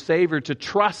and as your Savior, to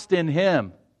trust in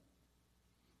Him,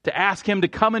 to ask Him to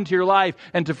come into your life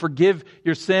and to forgive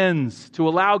your sins, to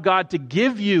allow God to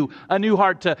give you a new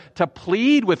heart, to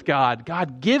plead with God.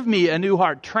 God, give me a new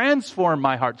heart, transform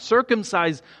my heart,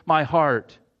 circumcise my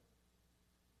heart,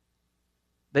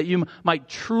 that you might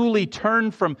truly turn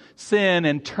from sin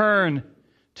and turn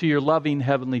to your loving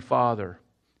Heavenly Father.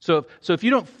 So if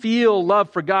you don't feel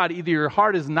love for God, either your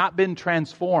heart has not been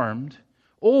transformed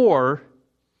or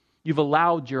you've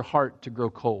allowed your heart to grow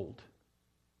cold.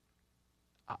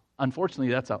 Unfortunately,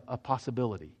 that's a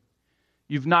possibility.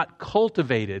 You've not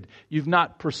cultivated, you've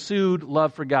not pursued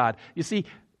love for God. You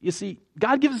see,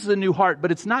 God gives us a new heart,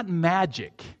 but it's not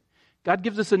magic. God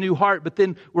gives us a new heart, but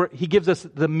then He gives us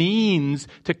the means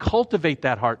to cultivate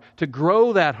that heart, to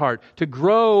grow that heart, to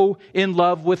grow in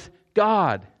love with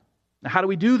God. Now, how do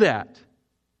we do that?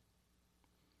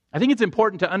 I think it's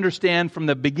important to understand from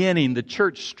the beginning, the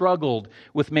church struggled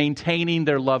with maintaining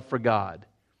their love for God.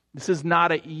 This is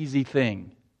not an easy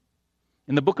thing.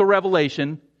 In the book of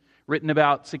Revelation, written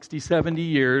about 60, 70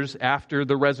 years after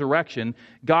the resurrection,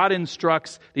 God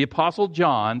instructs the Apostle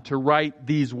John to write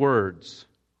these words.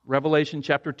 Revelation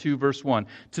chapter 2, verse 1.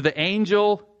 To the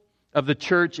angel of the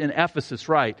church in Ephesus,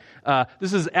 right?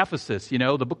 This is Ephesus, the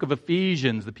book of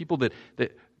Ephesians, the people that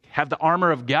have the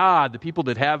armor of God, the people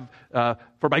that have,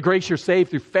 for by grace you're saved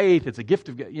through faith. It's a gift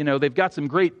of God. They've got some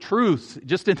great truths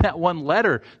just in that one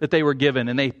letter that they were given,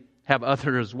 and they have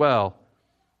other as well.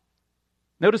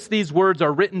 Notice these words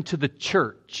are written to the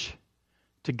church,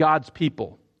 to God's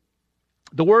people.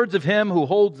 The words of Him who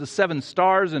holds the 7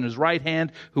 stars in His right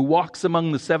hand, who walks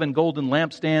among the 7 golden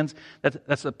lampstands.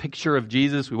 That's a picture of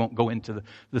Jesus. We won't go into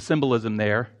the symbolism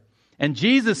there. And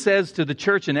Jesus says to the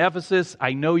church in Ephesus,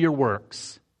 I know your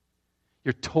works,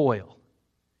 your toil,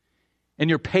 and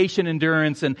your patient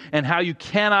endurance, and how you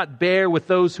cannot bear with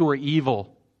those who are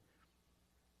evil,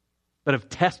 but have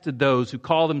tested those who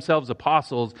call themselves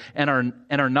apostles and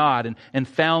are not, and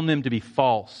found them to be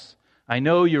false. I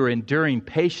know you're enduring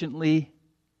patiently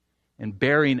and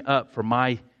bearing up for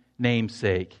my name's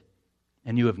sake,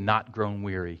 and you have not grown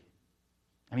weary.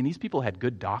 I mean, these people had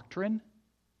good doctrine.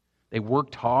 They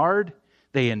worked hard.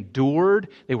 They endured.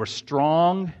 They were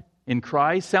strong in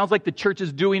Christ. Sounds like the church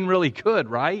is doing really good,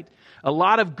 right? A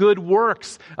lot of good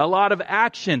works, a lot of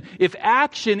action. If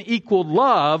action equaled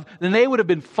love, then they would have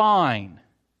been fine.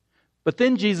 But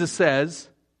then Jesus says,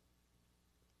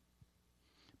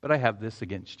 but I have this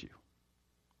against you.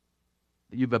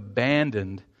 You've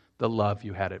abandoned the love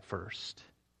you had at first.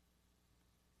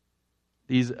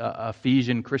 These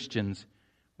Ephesian Christians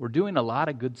were doing a lot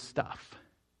of good stuff.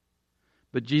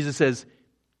 But Jesus says,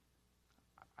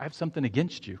 I have something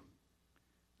against you.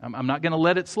 I'm not going to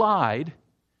let it slide.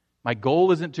 My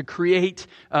goal isn't to create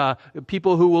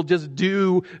people who will just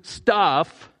do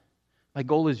stuff. My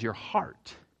goal is your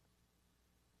heart.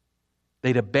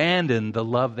 They'd abandoned the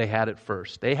love they had at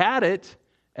first. They had it,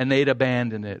 and they'd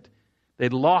abandoned it.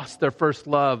 They'd lost their first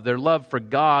love, their love for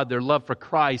God, their love for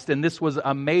Christ, and this was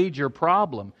a major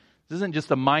problem. This isn't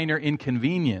just a minor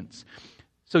inconvenience.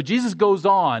 So Jesus goes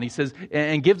on, he says,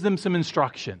 and gives them some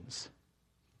instructions.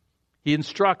 He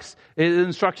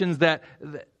instructions that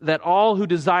all who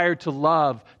desire to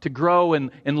love, to grow in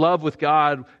love with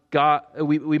God,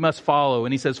 we must follow.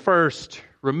 And he says, first,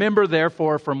 remember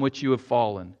therefore from which you have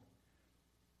fallen.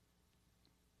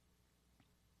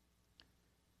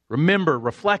 Remember,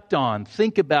 reflect on,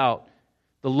 think about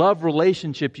the love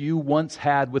relationship you once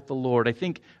had with the Lord. I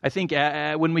think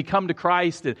when we come to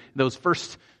Christ, those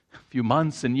first few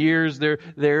months and years,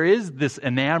 there is this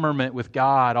enamorment with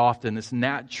God often, this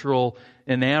natural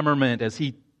enamorment as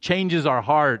He changes our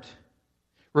heart.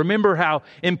 Remember how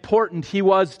important He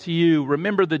was to you.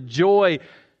 Remember the joy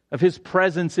of His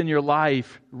presence in your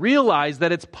life. Realize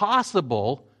that it's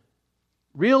possible.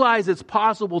 Realize it's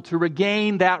possible to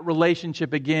regain that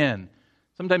relationship again.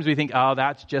 Sometimes we think, oh,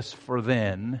 that's just for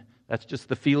then. That's just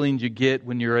the feelings you get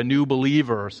when you're a new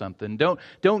believer or something.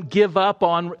 Don't give up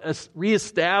on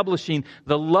reestablishing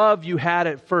the love you had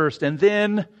at first. And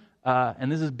then, and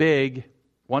this is big,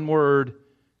 one word,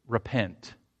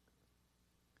 repent.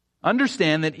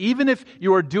 Understand that even if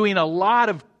you are doing a lot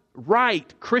of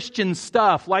right Christian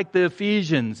stuff like the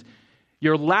Ephesians,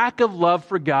 your lack of love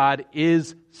for God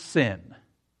is sin.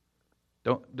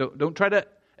 Don't try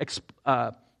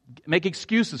to make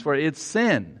excuses for it. It's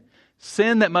sin.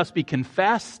 Sin that must be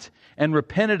confessed and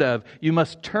repented of. You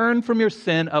must turn from your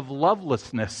sin of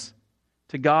lovelessness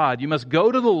to God. You must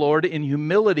go to the Lord in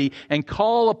humility and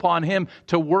call upon Him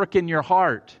to work in your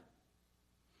heart,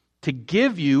 to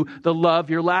give you the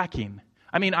love you're lacking.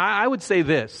 I mean, I would say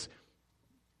this.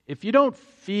 If you don't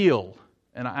feel,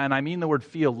 and I mean the word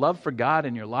feel, love for God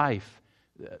in your life,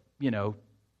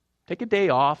 take a day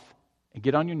off and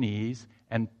get on your knees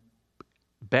and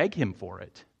beg Him for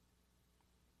it.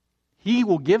 He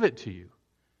will give it to you.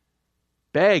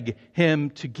 Beg Him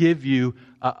to give you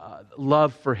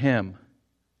love for Him,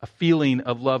 a feeling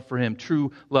of love for Him,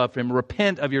 true love for Him.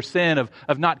 Repent of your sin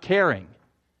of not caring.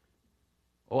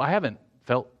 Oh, I haven't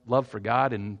felt love for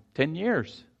God in 10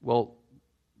 years. Well,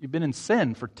 you've been in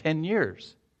sin for 10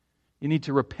 years. You need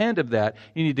to repent of that.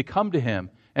 You need to come to Him.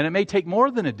 And it may take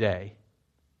more than a day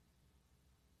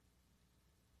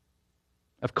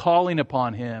of calling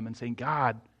upon Him and saying,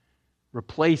 God,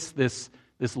 replace this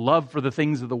love for the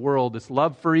things of the world, this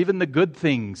love for even the good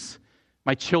things.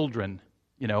 My children,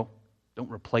 don't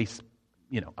replace,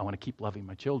 I want to keep loving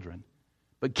my children.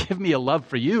 But give me a love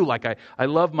for you like I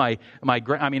love my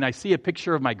I see a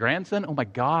picture of my grandson. Oh my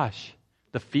gosh,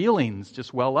 the feelings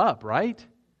just well up, right?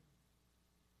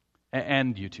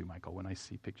 And you too, Michael, when I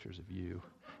see pictures of you,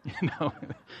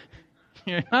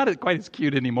 you're not quite as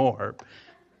cute anymore.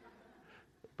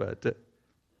 But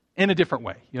in a different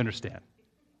way, you understand.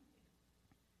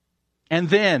 And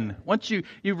then, once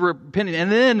you've repented,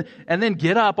 and then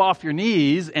get up off your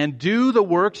knees and do the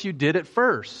works you did at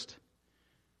first.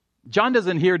 John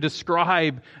doesn't here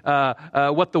describe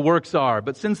what the works are,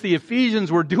 but since the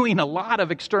Ephesians were doing a lot of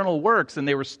external works, and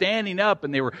they were standing up,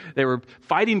 and they were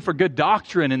fighting for good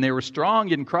doctrine, and they were strong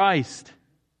in Christ,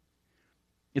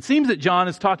 it seems that John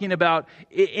is talking about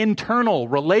internal,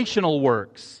 relational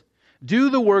works.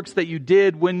 Do the works that you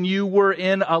did when you were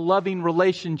in a loving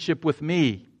relationship with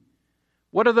me.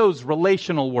 What are those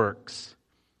relational works?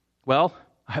 Well,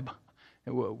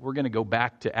 We're going to go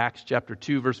back to Acts chapter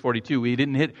 2, verse 42. We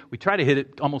try to hit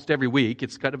it almost every week.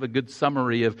 It's kind of a good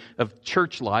summary of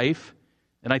church life.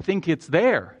 And I think it's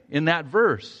there in that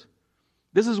verse.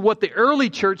 This is what the early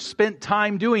church spent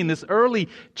time doing. This early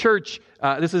church,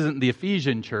 this isn't the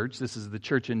Ephesian church, this is the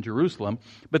church in Jerusalem,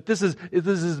 but this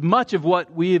is much of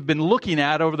what we have been looking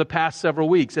at over the past several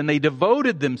weeks. And they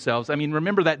devoted themselves. I mean,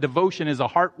 remember that devotion is a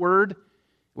heart word?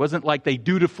 It wasn't like they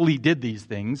dutifully did these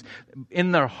things.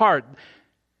 In their heart,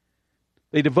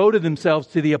 they devoted themselves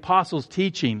to the apostles'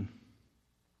 teaching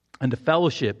and to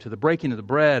fellowship, to the breaking of the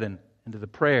bread and to the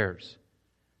prayers.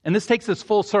 And this takes us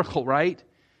full circle, right?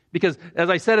 Because, as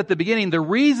I said at the beginning, the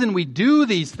reason we do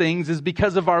these things is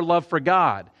because of our love for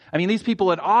God. I mean, these people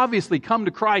had obviously come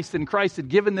to Christ, and Christ had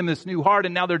given them this new heart,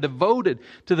 and now they're devoted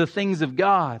to the things of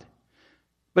God.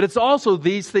 But it's also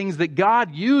these things that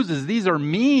God uses. These are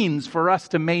means for us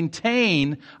to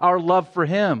maintain our love for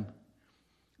Him.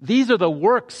 These are the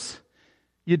works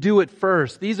you do at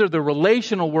first. These are the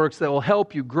relational works that will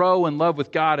help you grow in love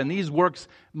with God, and these works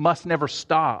must never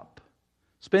stop.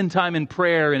 Spend time in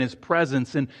prayer, in His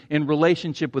presence, and in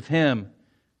relationship with Him.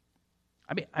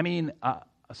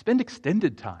 Spend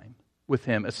extended time with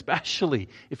Him, especially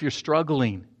if you're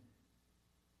struggling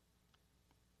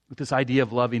with this idea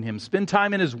of loving Him. Spend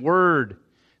time in His Word.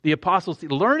 The apostles,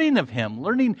 learning of Him.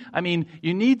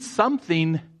 You need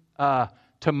something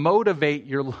to motivate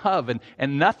your love,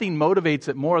 and nothing motivates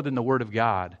it more than the Word of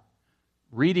God.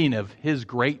 Reading of His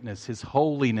greatness, His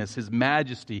holiness, His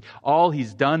majesty, all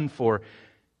He's done for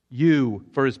you,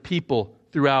 for His people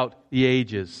throughout the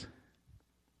ages.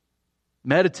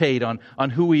 Meditate on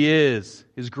who He is,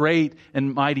 His great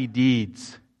and mighty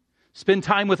deeds. Spend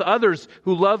time with others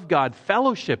who love God,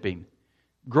 fellowshipping,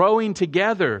 growing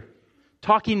together,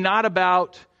 talking not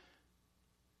about,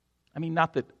 let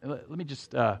me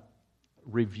just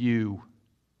review.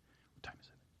 What time is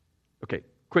it? Okay,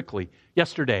 quickly.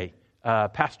 Yesterday,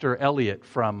 Pastor Elliott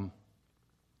from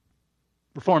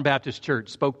Reformed Baptist Church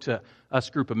spoke to us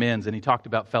group of men, and he talked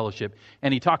about fellowship.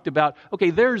 And he talked about,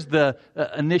 there's the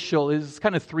initial, it's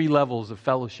kind of 3 levels of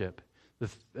fellowship.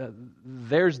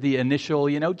 There's the initial,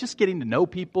 just getting to know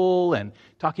people and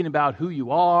talking about who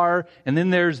you are. And then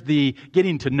there's the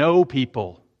getting to know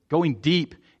people, going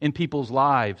deep in people's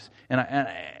lives. And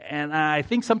I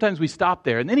think sometimes we stop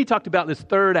there. And then he talked about this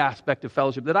third aspect of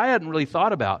fellowship that I hadn't really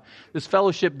thought about. This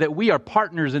fellowship that we are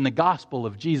partners in the gospel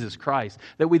of Jesus Christ.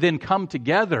 That we then come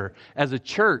together as a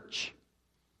church.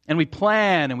 And we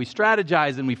plan and we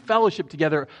strategize and we fellowship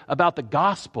together about the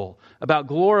gospel, about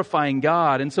glorifying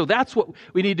God. And so that's what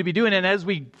we need to be doing. And as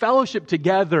we fellowship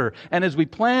together and as we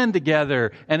plan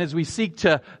together and as we seek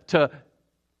to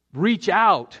reach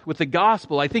out with the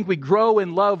gospel, I think we grow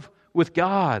in love with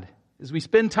God as we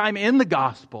spend time in the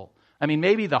gospel.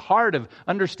 Maybe the heart of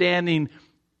understanding,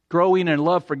 growing in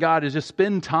love for God is just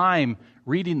spend time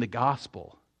reading the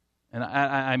gospel. And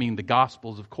I mean the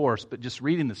Gospels, of course, but just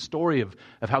reading the story of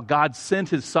how God sent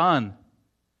His Son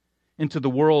into the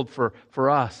world for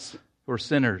us who are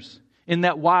sinners. In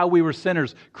that while we were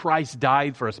sinners, Christ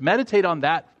died for us. Meditate on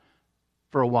that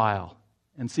for a while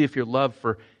and see if your love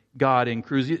for God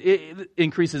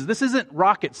increases. This isn't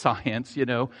rocket science,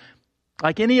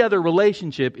 Like any other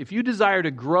relationship, if you desire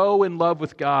to grow in love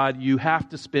with God, you have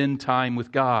to spend time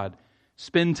with God.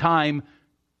 Spend time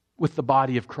with the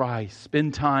body of Christ.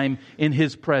 Spend time in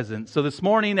His presence. So this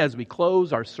morning, as we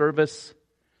close our service,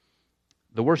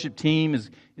 the worship team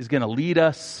is going to lead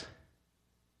us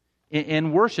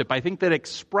in worship. I think that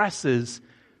expresses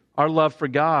our love for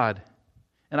God.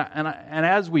 And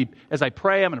as I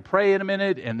pray, I'm going to pray in a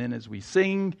minute, and then as we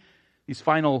sing these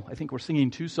final, I think we're singing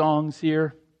 2 songs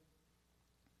here.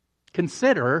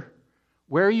 Consider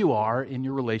where you are in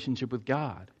your relationship with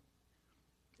God.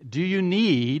 Do you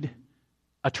need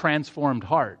a transformed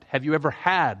heart? Have you ever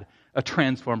had a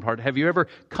transformed heart? Have you ever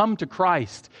come to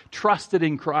Christ, trusted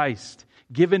in Christ,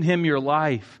 given Him your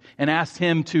life, and asked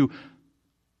Him to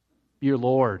be your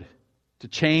Lord, to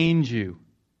change you,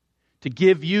 to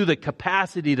give you the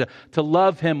capacity to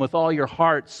love Him with all your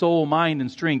heart, soul, mind,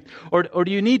 and strength? Or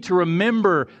do you need to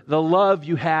remember the love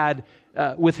you had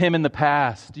with Him in the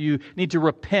past? Do you need to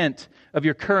repent of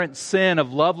your current sin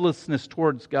of lovelessness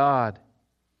towards God?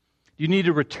 You need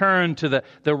to return to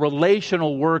the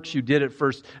relational works you did at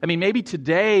first. Maybe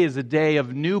today is a day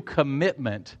of new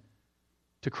commitment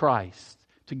to Christ,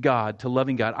 to God, to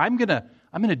loving God. I'm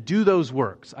gonna do those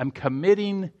works. I'm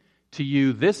committing to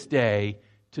you this day,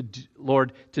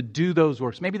 Lord, to do those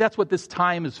works. Maybe that's what this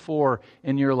time is for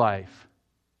in your life.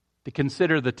 To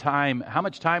consider the time. How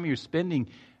much time are you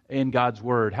spending in God's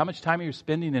Word? How much time are you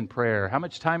spending in prayer? How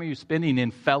much time are you spending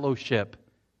in fellowship?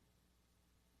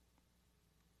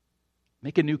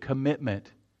 Make a new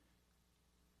commitment.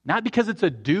 Not because it's a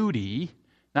duty,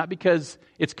 not because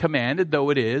it's commanded, though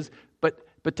it is,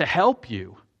 but to help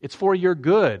you. It's for your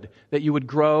good that you would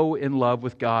grow in love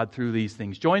with God through these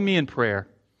things. Join me in prayer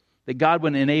that God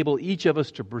would enable each of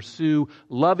us to pursue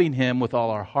loving Him with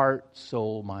all our heart,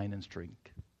 soul, mind, and strength.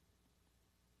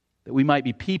 That we might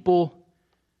be people,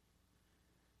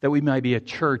 that we might be a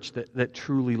church that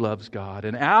truly loves God.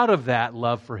 And out of that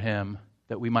love for Him,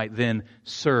 that we might then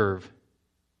serve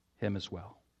Him as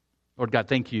well. Lord God,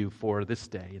 thank you for this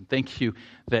day. And thank you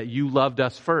that you loved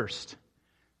us first.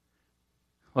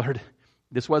 Lord,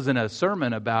 this wasn't a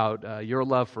sermon about your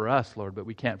love for us, Lord, but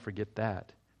we can't forget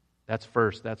that. That's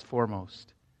first, that's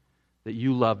foremost. That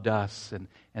you loved us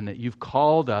and that you've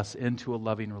called us into a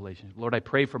loving relationship. Lord, I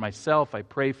pray for myself. I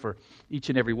pray for each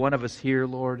and every one of us here,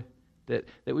 Lord, that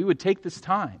we would take this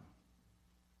time.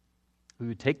 We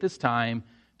would take this time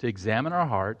to examine our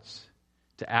hearts,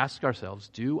 to ask ourselves,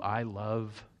 do I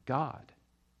love God?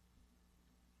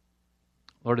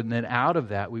 Lord, and then out of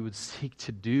that, we would seek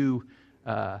to do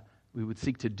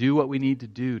what we need to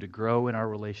do to grow in our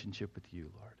relationship with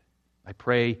you, Lord. I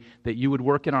pray that you would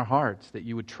work in our hearts, that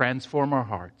you would transform our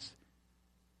hearts,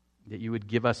 that you would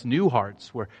give us new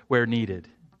hearts where needed,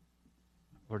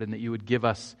 Lord, and that you would give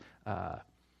us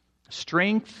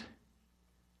strength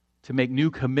to make new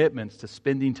commitments to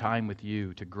spending time with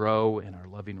you, to grow in our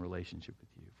loving relationship with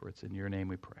you. For it's in your name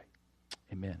we pray.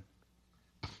 Amen.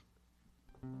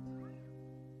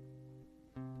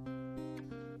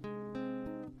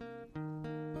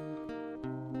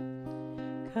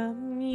 Come